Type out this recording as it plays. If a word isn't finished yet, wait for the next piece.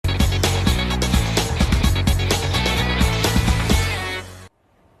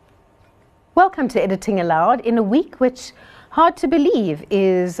Welcome to Editing Aloud in a week which, hard to believe,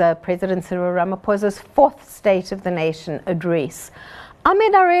 is President Cyril Ramaphosa's fourth State of the Nation address.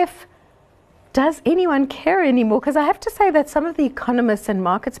 Ahmed Arif, does anyone care anymore? Because I have to say that some of the economists and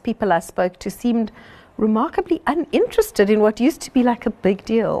markets people I spoke to seemed remarkably uninterested in what used to be like a big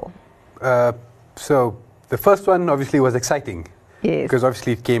deal. So the first one obviously was exciting. Yes. Because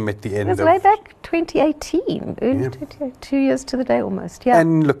obviously it came at the end of... It was way back 2018, early 2 years to the day almost, yeah.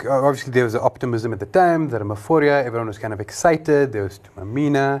 And look, obviously there was optimism at the time, the Ramaphosa, everyone was kind of excited, there was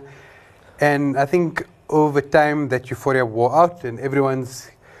Tumamina. And I think over time that euphoria wore out and everyone's,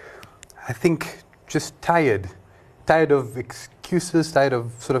 I think, just tired. Tired of excuses, tired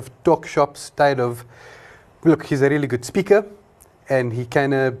of sort of talk shops, tired of, look, he's a really good speaker and he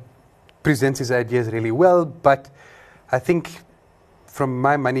kind of presents his ideas really well, but I think from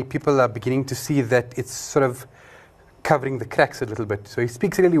my money, people are beginning to see that it's sort of covering the cracks a little bit. So he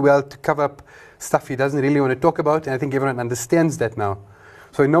speaks really well to cover up stuff he doesn't really want to talk about, and I think everyone understands that now.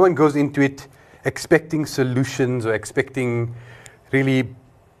 So no one goes into it expecting solutions or expecting really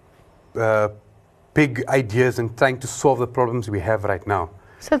big ideas and trying to solve the problems we have right now.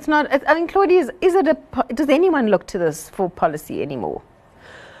 So it's not, I mean, Claudia, does anyone look to this for policy anymore?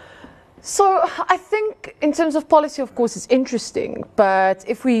 So I think in terms of policy, of course, it's interesting. But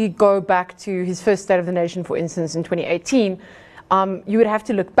if we go back to his first State of the Nation, for instance, in 2018, you would have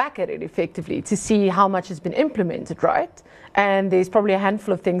to look back at it effectively to see how much has been implemented, right? And there's probably a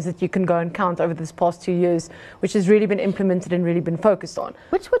handful of things that you can go and count over this past 2 years, which has really been implemented and really been focused on.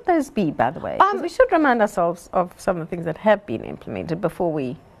 Which would those be, by the way? We should remind ourselves of some of the things that have been implemented before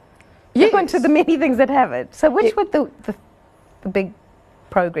we go into the many things that haven't. So which would the big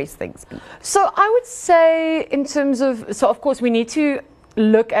progress things be? So I would say in terms of, so of course we need to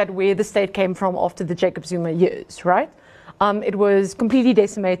look at where the state came from after the Jacob Zuma years, right? It was completely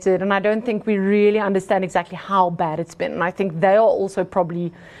decimated and I don't think we really understand exactly how bad it's been. And I think they are also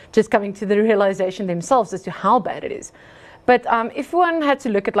probably just coming to the realization themselves as to how bad it is. But if one had to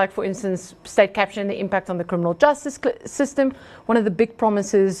look at, like, for instance, state capture and the impact on the criminal justice system, one of the big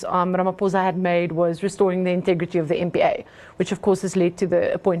promises Ramaphosa had made was restoring the integrity of the NPA, which of course has led to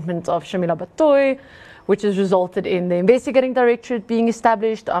the appointment of Shamila Batoy, which has resulted in the investigating directorate being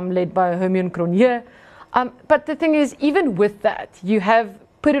established, led by Hermione Cronje. But the thing is, even with that, you have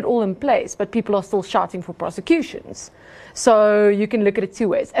put it all in place, but people are still shouting for prosecutions. So you can look at it two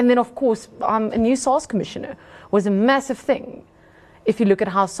ways. And then, of course, a new SARS commissioner was a massive thing. If you look at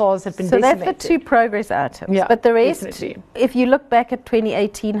how SARS have been decimated. So that's the two progress items. Yeah, but the rest, definitely. If you look back at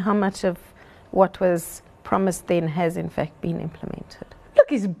 2018, how much of what was promised then has in fact been implemented? Look,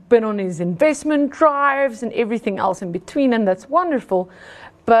 he's been on his investment drives and everything else in between, and that's wonderful.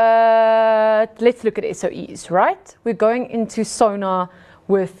 But let's look at SOEs, right? We're going into SONA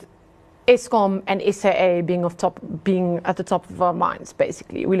with Eskom and SAA being at the top of our minds,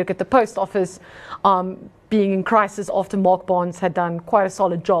 basically. We look at the post office being in crisis after Mark Barnes had done quite a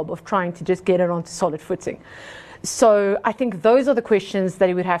solid job of trying to just get it onto solid footing. So I think those are the questions that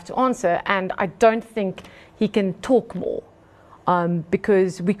he would have to answer, and I don't think he can talk more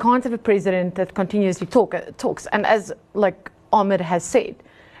because we can't have a president that continuously talks. And as like Ahmed has said,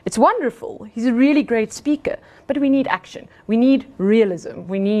 it's wonderful. He's a really great speaker, but we need action. We need realism.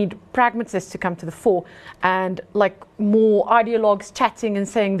 We need pragmatists to come to the fore, and like more ideologues chatting and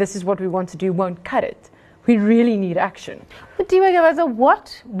saying this is what we want to do won't cut it. We really need action. But Diwa,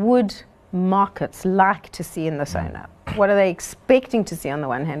 what would markets like to see in the SONA? What are they expecting to see on the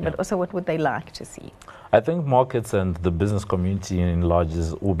one hand, but also what would they like to see? I think markets and the business community in large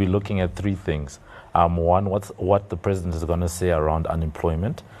will be looking at three things. One, what the president is going to say around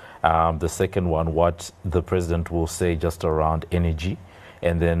unemployment. The second one, what the president will say just around energy.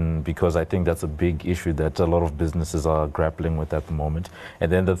 And then, because I think that's a big issue that a lot of businesses are grappling with at the moment.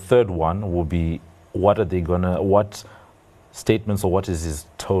 And then the third one will be, what statements or what is his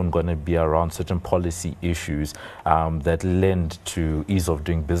tone going to be around certain policy issues that lend to ease of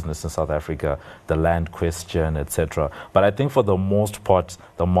doing business in South Africa, the land question, etc. But I think for the most part,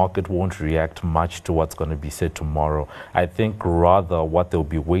 the market won't react much to what's going to be said tomorrow. I think rather what they'll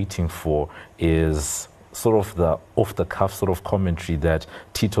be waiting for is sort of the off-the-cuff sort of commentary that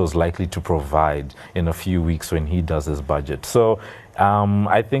Tito's likely to provide in a few weeks when he does his budget. So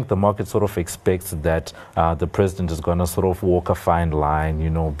I think the market sort of expects that the president is going to sort of walk a fine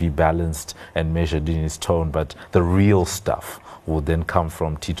line, be balanced and measured in his tone, but the real stuff will then come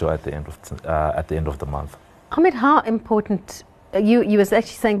from Tito at the end of the month. Ahmed, how important, you were actually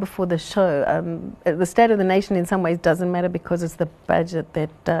saying before the show, the State of the Nation in some ways doesn't matter because it's the budget that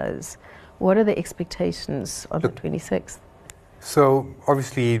does. What are the expectations on the 26th? So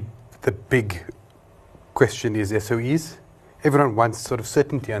obviously the big question is SOEs. Everyone wants sort of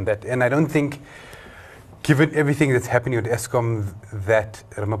certainty on that. And I don't think, given everything that's happening with Eskom, that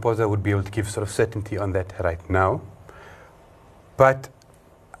Ramaphosa would be able to give sort of certainty on that right now. But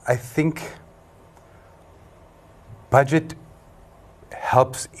I think budget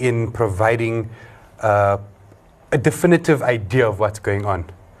helps in providing a definitive idea of what's going on.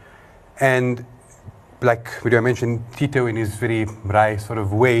 And like Mudiwa mentioned, Tito in his very wry sort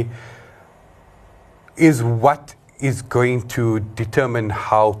of way, is what is going to determine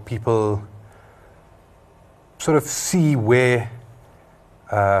how people sort of see where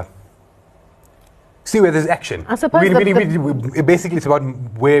there's action. I suppose basically it's about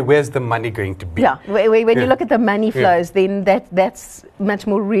where's the money going to be. Yeah, when you look at the money flows, then that's much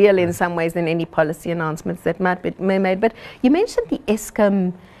more real in some ways than any policy announcements that might be made. But you mentioned the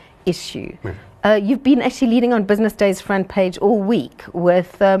Eskom issue. You've been actually leading on Business Day's front page all week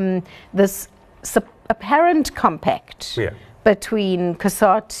with this apparent compact between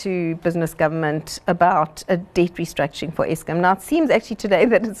COSATU, business government, about a debt restructuring for Eskom. Now, it seems actually today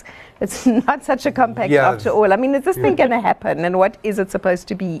that it's not such a compact after all. I mean, is this thing going to happen, and what is it supposed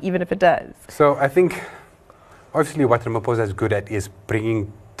to be, even if it does? So I think, obviously, what Ramaphosa is good at is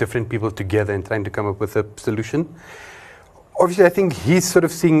bringing different people together and trying to come up with a solution. Obviously, I think he's sort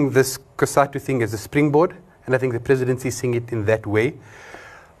of seeing this COSATU thing as a springboard, and I think the presidency is seeing it in that way.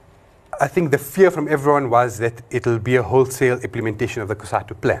 I think the fear from everyone was that it'll be a wholesale implementation of the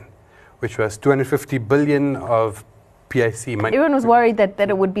COSATU plan, which was 250 billion of PIC money. Everyone was worried that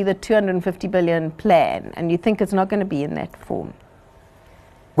it would be the 250 billion plan, and you think it's not going to be in that form?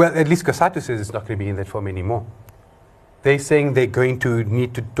 Well, at least COSATU says it's not going to be in that form anymore. They're saying they're going to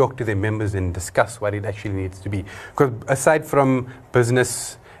need to talk to their members and discuss what it actually needs to be. Because aside from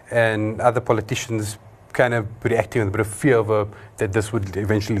business and other politicians kind of reacting with a bit of fear over that this would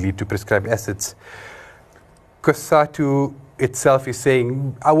eventually lead to prescribed assets, COSATU itself is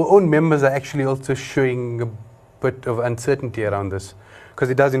saying our own members are actually also showing a bit of uncertainty around this, because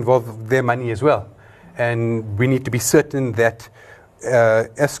it does involve their money as well. And we need to be certain that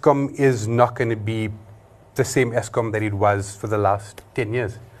Eskom is not going to be the same Eskom that it was for the last 10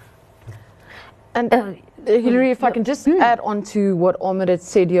 years. And Hilary, if I can just add on to what Ahmed had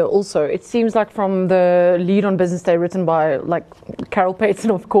said here also, it seems like from the lead on Business Day written by Carol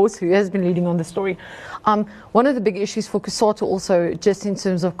Payton, of course, who has been leading on the story, one of the big issues for COSATU also, just in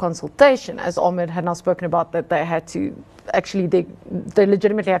terms of consultation, as Ahmed had now spoken about, that they had to actually, they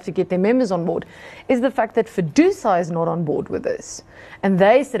legitimately have to get their members on board, is the fact that FEDUSA is not on board with this. And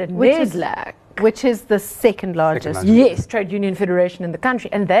they said it there's lack. Which is the second largest. Yes, trade union federation in the country.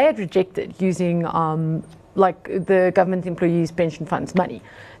 And they had rejected using the government employees' pension funds money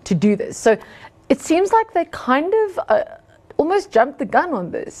to do this. So it seems like they kind of almost jumped the gun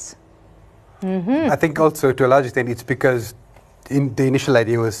on this. Mm-hmm. I think also to a large extent it's because the initial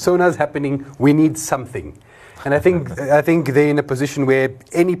idea was SONA's happening, we need something. And I think they're in a position where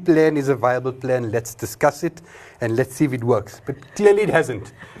any plan is a viable plan. Let's discuss it and let's see if it works. But clearly it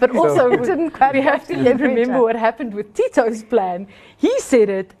hasn't. But also, we have to remember what happened with Tito's plan. He said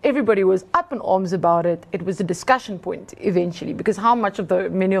it, everybody was up in arms about it. It was a discussion point eventually, because how much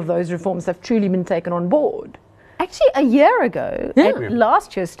of many of those reforms have truly been taken on board? Actually, a year ago, at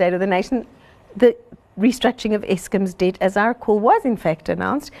last year's State of the Nation, the restructuring of Eskom's debt, as I recall, was in fact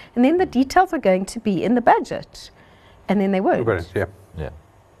announced, and then the details are going to be in the budget, and then they won't. Yeah.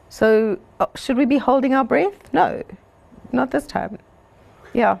 So should we be holding our breath? No, not this time.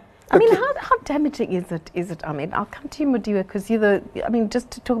 Yeah. I mean, how damaging is it? I mean, I'll come to you, Mudiwa, because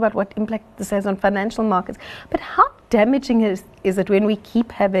just to talk about what impact this has on financial markets, but how damaging is it when we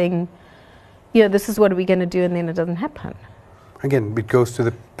keep having, this is what we're going to do, and then it doesn't happen? Again, it goes to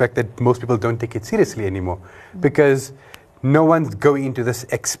the fact that most people don't take it seriously anymore, because no one's going into this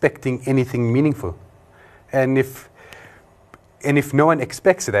expecting anything meaningful. And if no one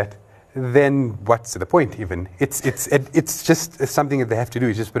expects that, then what's the point even? It's just something that they have to do.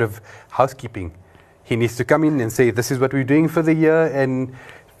 It's just a bit of housekeeping. He needs to come in and say, this is what we're doing for the year, and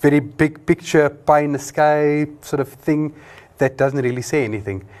very big picture, pie in the sky sort of thing that doesn't really say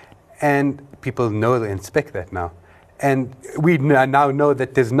anything. And people know and expect that now. And we now know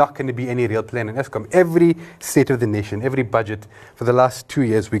that there's not going to be any real plan in Eskom. Every State of the Nation, every budget for the last 2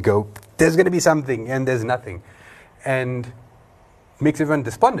 years, we go, there's going to be something, and there's nothing. And makes everyone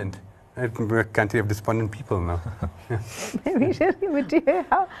despondent. We're a country of despondent people now. Maybe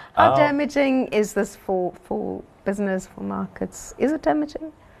how damaging is this for business, for markets? Is it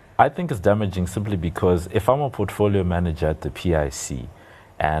damaging? I think it's damaging simply because if I'm a portfolio manager at the PIC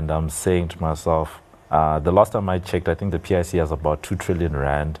and I'm saying to myself, The last time I checked, I think the PIC has about 2 trillion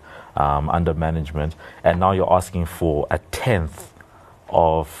rand under management, and now you're asking for a tenth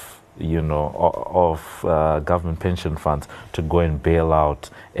of government pension funds to go and bail out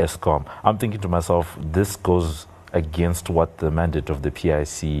Eskom. I'm thinking to myself, this goes against what the mandate of the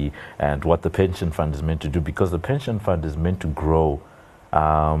PIC and what the pension fund is meant to do, because the pension fund is meant to grow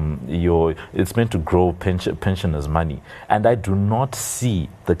it's meant to grow pensioners' money, and I do not see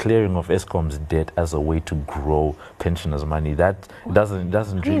the clearing of Eskom's debt as a way to grow pensioners' money. That doesn't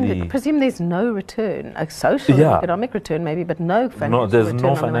really. I presume there's no return, a social and economic return maybe, but no financial return. There's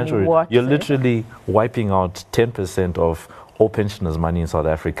no financial return. You're literally wiping out 10% of all pensioners' money in South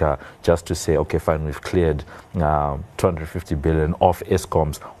Africa just to say, okay, fine, we've cleared 250 billion of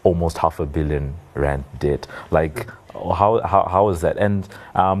Eskom's almost R500 billion debt. Like, how is that? And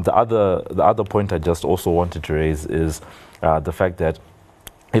the other point I just also wanted to raise is the fact that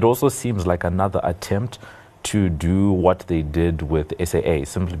it also seems like another attempt to do what they did with SAA,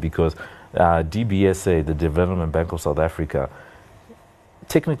 simply because DBSA, the Development Bank of South Africa,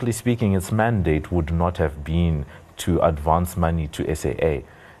 technically speaking, its mandate would not have been to advance money to SAA.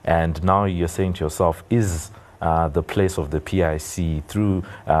 And now you're saying to yourself, is the place of the PIC through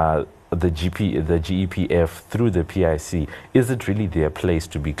the GEPF through the PIC, is it really their place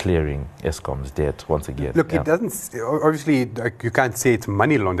to be clearing Eskom's debt once again? Look, it doesn't, obviously you can't say it's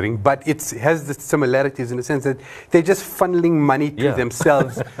money laundering, but it has the similarities in the sense that they're just funneling money to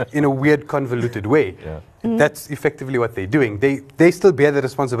themselves in a weird, convoluted way. That's effectively what they're doing. They still bear the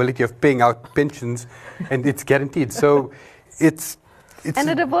responsibility of paying out pensions, and it's guaranteed. So it's and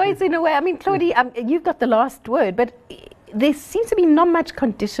it avoids, in a way, I mean, Claudie, you've got the last word, but there seems to be not much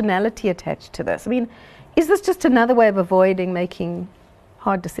conditionality attached to this. I mean, is this just another way of avoiding making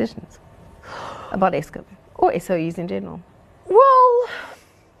hard decisions about Eskom or SOEs in general? Well,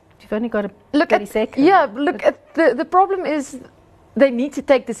 you've only got a look 30 seconds. Yeah, look, the problem is they need to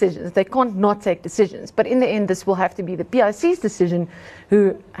take decisions. They can't not take decisions. But in the end, this will have to be the PIC's decision,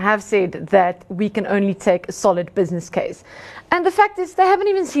 who have said that we can only take a solid business case. And the fact is, they haven't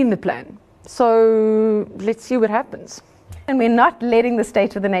even seen the plan. So let's see what happens. And we're not letting the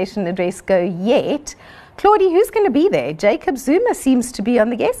State of the Nation address go yet. Claudie, who's going to be there? Jacob Zuma seems to be on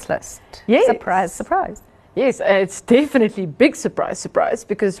the guest list. Yes. Surprise, surprise. Yes, it's definitely big surprise,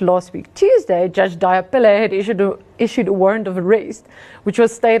 because last week, Tuesday, Judge Diapile had issued a warrant of arrest, which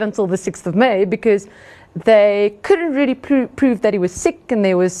was stayed until the 6th of May, because they couldn't really prove that he was sick, and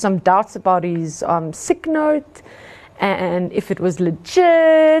there was some doubts about his sick note and if it was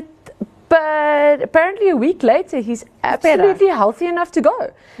legit. But apparently a week later, he's absolutely healthy enough to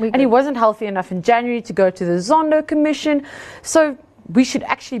go. And he wasn't healthy enough in January to go to the Zondo Commission. So we should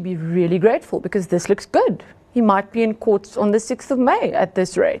actually be really grateful, because this looks good. He might be in court on the 6th of May at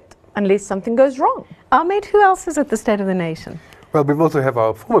this rate, unless something goes wrong. Ahmed, who else is at the State of the Nation? Well, we also have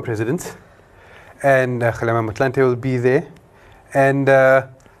our former president, and Kgalema Motlanthe will be there. And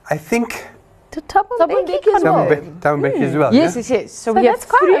I think Did Thabo Mbeki confirm? Thabo Mbeki as well. Yes. So we have that's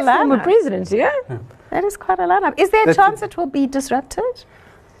quite 3 a former lineup. presidents, That is quite a lineup. Is there a chance it will be disrupted?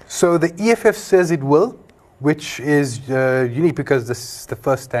 So the EFF says it will, which is unique, because this is the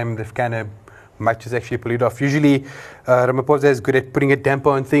first time they've kind of much is actually pulled it off. Usually Ramaphosa is good at putting a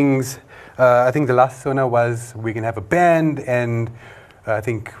damper on things. I think the last SONA was we can have a band, and I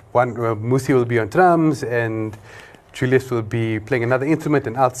think Musi will be on drums, and Julius will be playing another instrument,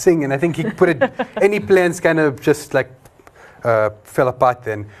 and I'll sing. And I think he put it, any plans kind of just like fell apart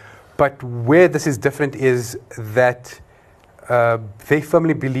then. But where this is different is that they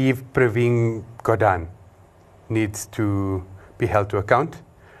firmly believe Pravin Gordhan needs to be held to account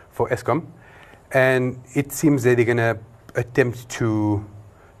for Eskom. And it seems that they're going to attempt to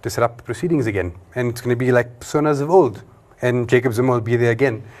disrupt proceedings again. And it's going to be like personas of old. And Jacob Zuma will be there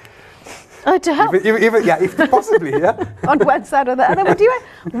again. Oh, to help. If possibly, On one side or the other.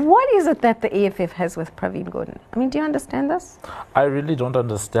 But what is it that the EFF has with Pravin Gordhan? I mean, do you understand this? I really don't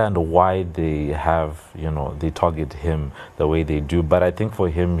understand why they have, they target him the way they do. But I think for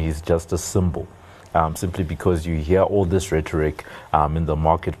him, he's just a symbol. Simply because you hear all this rhetoric in the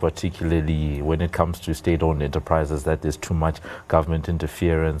market, particularly when it comes to state-owned enterprises, that there's too much government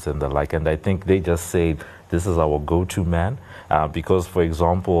interference and the like. And I think they just say, this is our go-to man. Because, for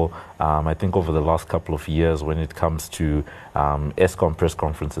example, I think over the last couple of years, when it comes to Eskom press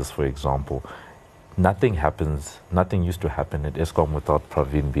conferences, for example, nothing used to happen at Eskom without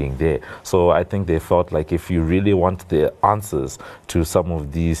Pravin being there. So I think they felt like if you really want the answers to some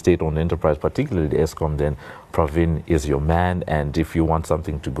of these state-owned enterprise, particularly Eskom, then Pravin is your man. And if you want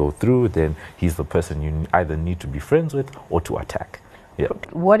something to go through, then he's the person you either need to be friends with or to attack. Yeah.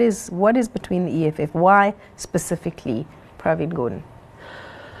 What is between the EFF? Why specifically Pravin Gordhan?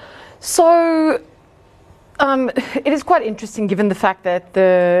 So it is quite interesting given the fact that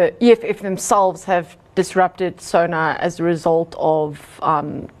the EFF themselves have disrupted SONA as a result of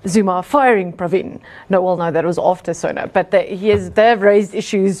Zuma firing Pravin. No, well, no, that was after SONA, but they have raised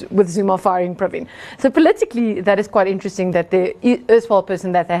issues with Zuma firing Pravin. So politically, that is quite interesting that the erstwhile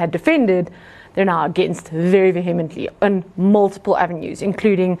person that they had defended, they're now against very vehemently on multiple avenues,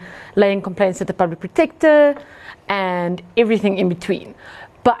 including laying complaints at the public protector and everything in between.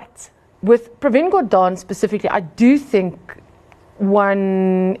 But with Pravin Gordhan specifically, I do think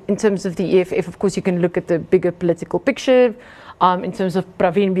one, in terms of the EFF, of course, you can look at the bigger political picture, in terms of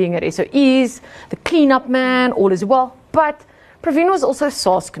Pravin being at SOEs, the cleanup man, all is well. But Pravin was also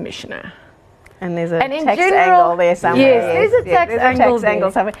SARS commissioner. And there's a in tax general, angle there somewhere. Yes, there's a tax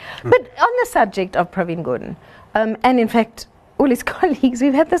angle somewhere. But on the subject of Pravin Gordhan, and in fact, all his colleagues,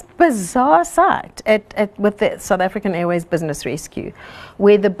 we've had this bizarre sight with the South African Airways Business Rescue,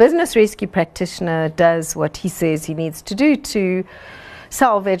 where the business rescue practitioner does what he says he needs to do to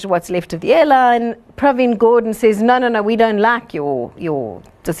salvage what's left of the airline. Pravin Gordhan says, no, we don't like your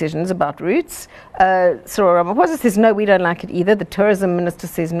decisions about routes. Cyril Ramaphosa says, no, we don't like it either. The tourism minister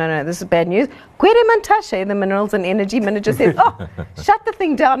says, no, this is bad news. Gwede Mantashe, the minerals and energy manager, says, shut the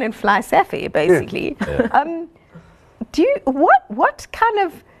thing down and fly Safi, basically. Yeah. What kind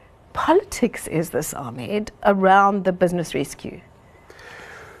of politics is this, Ahmed, around the business rescue?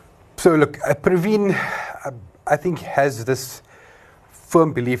 So look, Pravin, I think, has this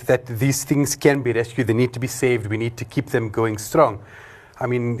firm belief that these things can be rescued, they need to be saved, we need to keep them going strong. I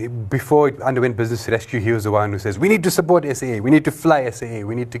mean, before it underwent business rescue, he was the one who says, we need to support SAA, we need to fly SAA,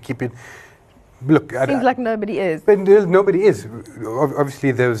 we need to keep it. Look, seems like nobody is. But nobody is.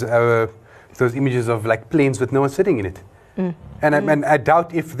 Obviously, those images of like planes with no one sitting in it. And I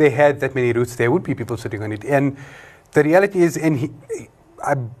doubt if they had that many routes, there would be people sitting on it. And the reality is,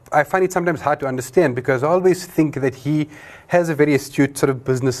 I find it sometimes hard to understand because I always think that he has a very astute sort of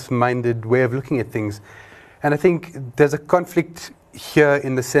business-minded way of looking at things. And I think there's a conflict here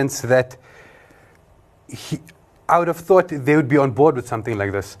in the sense that I would have thought they would be on board with something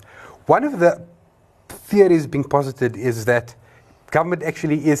like this. One of the theories being posited is that government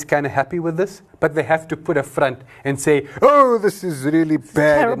actually is kind of happy with this, but they have to put a front and say, oh, this is really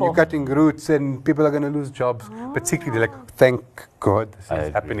bad, and you're cutting routes, and people are going to lose jobs. But secretly, they're like, thank God this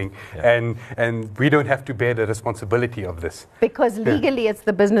is happening, and we don't have to bear the responsibility of this. Because legally, it's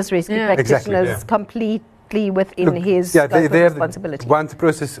the business rescue practitioners completely within his scope of responsibility. Once the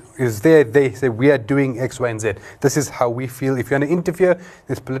process is there, they say, we are doing X, Y, and Z. This is how we feel. If you're going to interfere,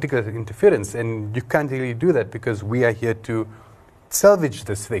 there's political interference, and you can't really do that because we are here to salvage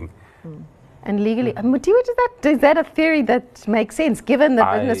this thing. And legally, is that a theory that makes sense, given the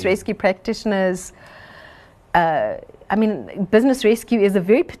business rescue practitioners? Business rescue is a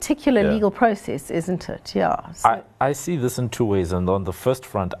very particular legal process, isn't it? Yeah. So I see this in two ways, and on the first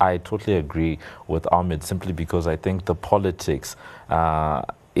front, I totally agree with Ahmed, simply because I think the politics.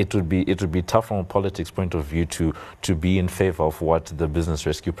 It would be tough from a politics point of view to be in favor of what the business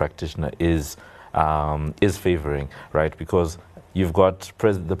rescue practitioner is favoring, right? Because you've got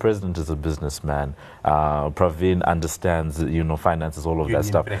the president is a businessman. Pravin understands, finances, all of that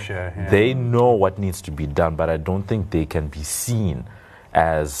stuff. Pressure, They know what needs to be done, but I don't think they can be seen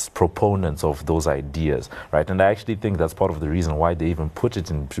as proponents of those ideas, right? And I actually think that's part of the reason why they even put it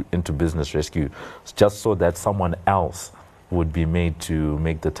into business rescue, just so that someone else would be made to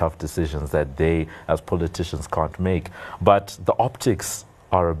make the tough decisions that they, as politicians, can't make. But the optics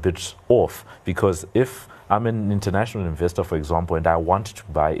are a bit off, because if I'm an international investor, for example, and I want to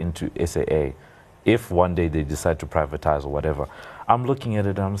buy into SAA, if one day they decide to privatize or whatever, I'm looking at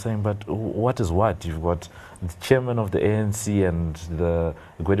it and I'm saying, but what is what? You've got the chairman of the ANC and the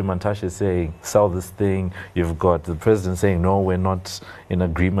Gwede Mantashe saying, sell this thing. You've got the president saying, no, we're not in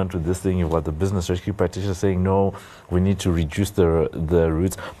agreement with this thing. You've got the business rescue practitioner saying, no, we need to reduce the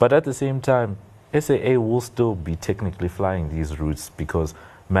routes. But at the same time, SAA will still be technically flying these routes because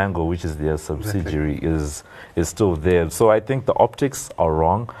Mango, which is their subsidiary, is still there. So I think the optics are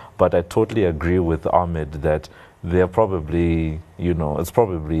wrong, but I totally agree with Ahmed that they're probably, it's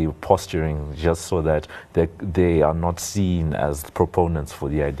probably posturing just so that they are not seen as proponents for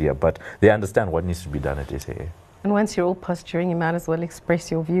the idea, but they understand what needs to be done at SAA. And once you're all posturing, you might as well express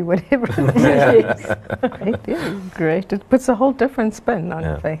your view, whatever it is. Great. It puts a whole different spin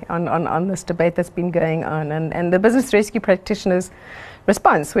on this debate that's been going on. And the business rescue practitioners'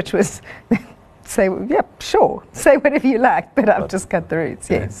 response, which was say, yeah, sure, say whatever you like, but I've just cut the roots.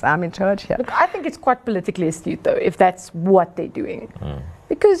 Yes, I'm in charge here. Look, I think it's quite politically astute, though, if that's what they're doing.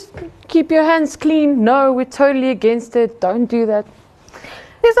 Because keep your hands clean. No, we're totally against it. Don't do that.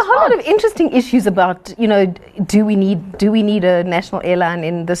 There's a whole lot of interesting issues about, you know, do we need a national airline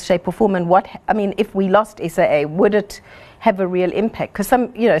in this shape or form, and what, I mean, if we lost SAA, would it have a real impact? Because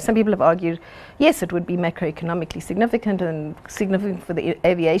some people have argued, yes, it would be macroeconomically significant and significant for the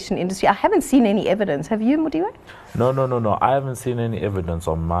aviation industry. I haven't seen any evidence. Have you, Mudiwe? No. I haven't seen any evidence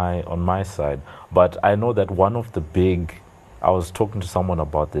on my side, but I know that one of the big. I was talking to someone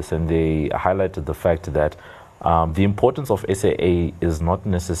about this, and they highlighted the fact that the importance of SAA is not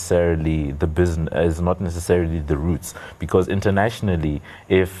necessarily the business, is not necessarily the routes, because internationally,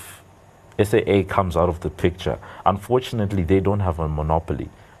 if SAA comes out of the picture, unfortunately, they don't have a monopoly,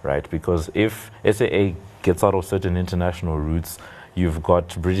 right? Because if SAA gets out of certain international routes, you've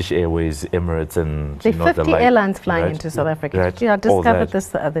got British Airways, Emirates, and there are 50 airlines flying into South Africa. Right. Yeah, I discovered this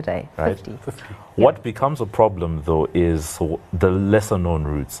the other day. Right. 50. What becomes a problem, though, is the lesser known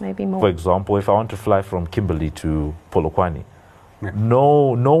routes. Maybe more. For example, if I want to fly from Kimberley to Polokwane,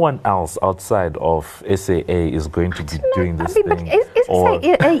 no one else outside of SAA is going to be doing this thing. But is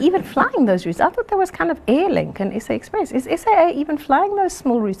SAA even flying those routes? I thought there was kind of Airlink and SA Express. Is SAA even flying those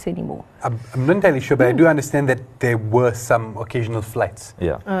small routes anymore? I'm not entirely sure, but I do understand that there were some occasional flights.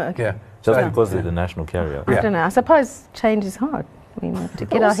 Yeah. Okay. Yeah. Just So because they're the national carrier. I don't know. I suppose change is hard. I mean, to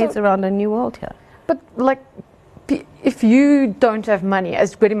get our heads around a new world here. But, like, if you don't have money,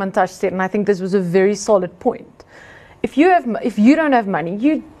 as Gwedi Mantashe said, and I think this was a very solid point, if you don't have money,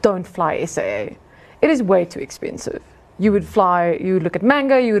 you don't fly SAA. It is way too expensive. You would look at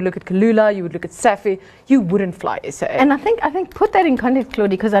Manga, you would look at Kalula, you would look at Safi, you wouldn't fly SAA. And I think put that in context,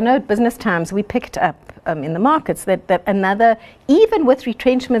 Claudie, because I know at Business Times we picked up in the markets that another, even with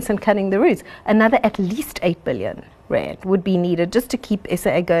retrenchments and cutting the routes, another at least 8 billion rand would be needed just to keep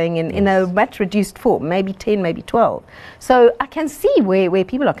SAA going in a much reduced form, maybe 10, maybe 12. So I can see where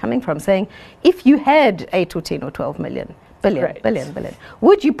people are coming from, saying if you had 8 or 10 or 12 billion,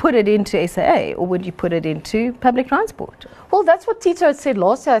 would you put it into SAA or would you put it into public transport? Well, that's what Tito had said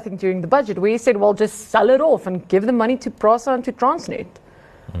last year, I think, during the budget, where he said, well, just sell it off and give the money to PRASA and to Transnet.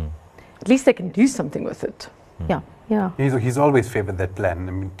 At least they can do something with it. Yeah. He's always favoured that plan.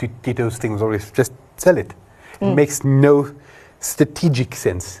 I mean, Tito's thing was always just sell it. It makes no strategic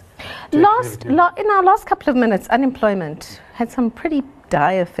sense. In our last couple of minutes, unemployment had some pretty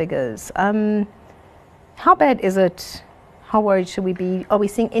dire figures. How bad is it? How worried should we be? Are we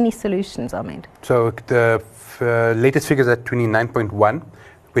seeing any solutions, Ahmed? So the latest figures are 29.1,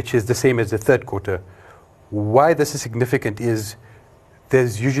 which is the same as the third quarter. Why this is significant is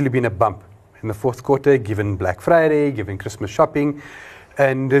there's usually been a bump in the fourth quarter, given Black Friday, given Christmas shopping,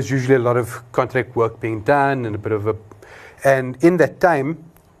 and there's usually a lot of contract work being done and and in that time,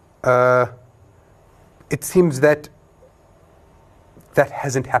 it seems that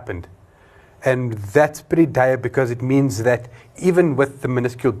hasn't happened. And that's pretty dire because it means that even with the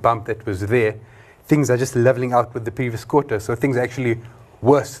minuscule bump that was there, things are just leveling out with the previous quarter. So things are actually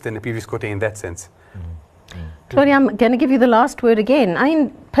worse than the previous quarter in that sense. Claudia, I'm going to give you the last word again. I mean,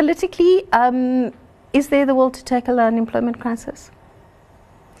 politically, is there the will to tackle the unemployment crisis?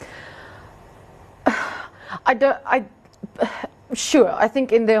 Sure, I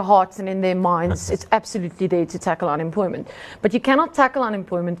think in their hearts and in their minds, it's absolutely there to tackle unemployment. But you cannot tackle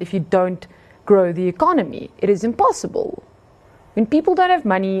unemployment if you don't grow the economy. It is impossible. When people don't have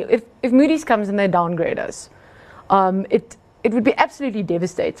money, if Moody's comes and they downgrade us, it would be absolutely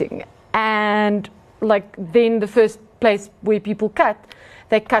devastating. And then the first place where people cut,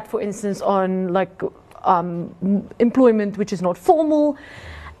 they cut, for instance, on employment which is not formal.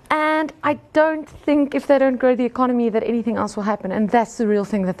 And I don't think if they don't grow the economy that anything else will happen. And that's the real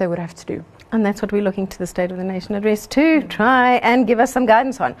thing that they would have to do. And that's what we're looking to the State of the Nation address to try and give us some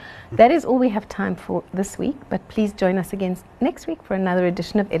guidance on. That is all we have time for this week. But please join us again next week for another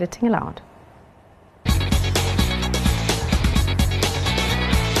edition of Editing Aloud.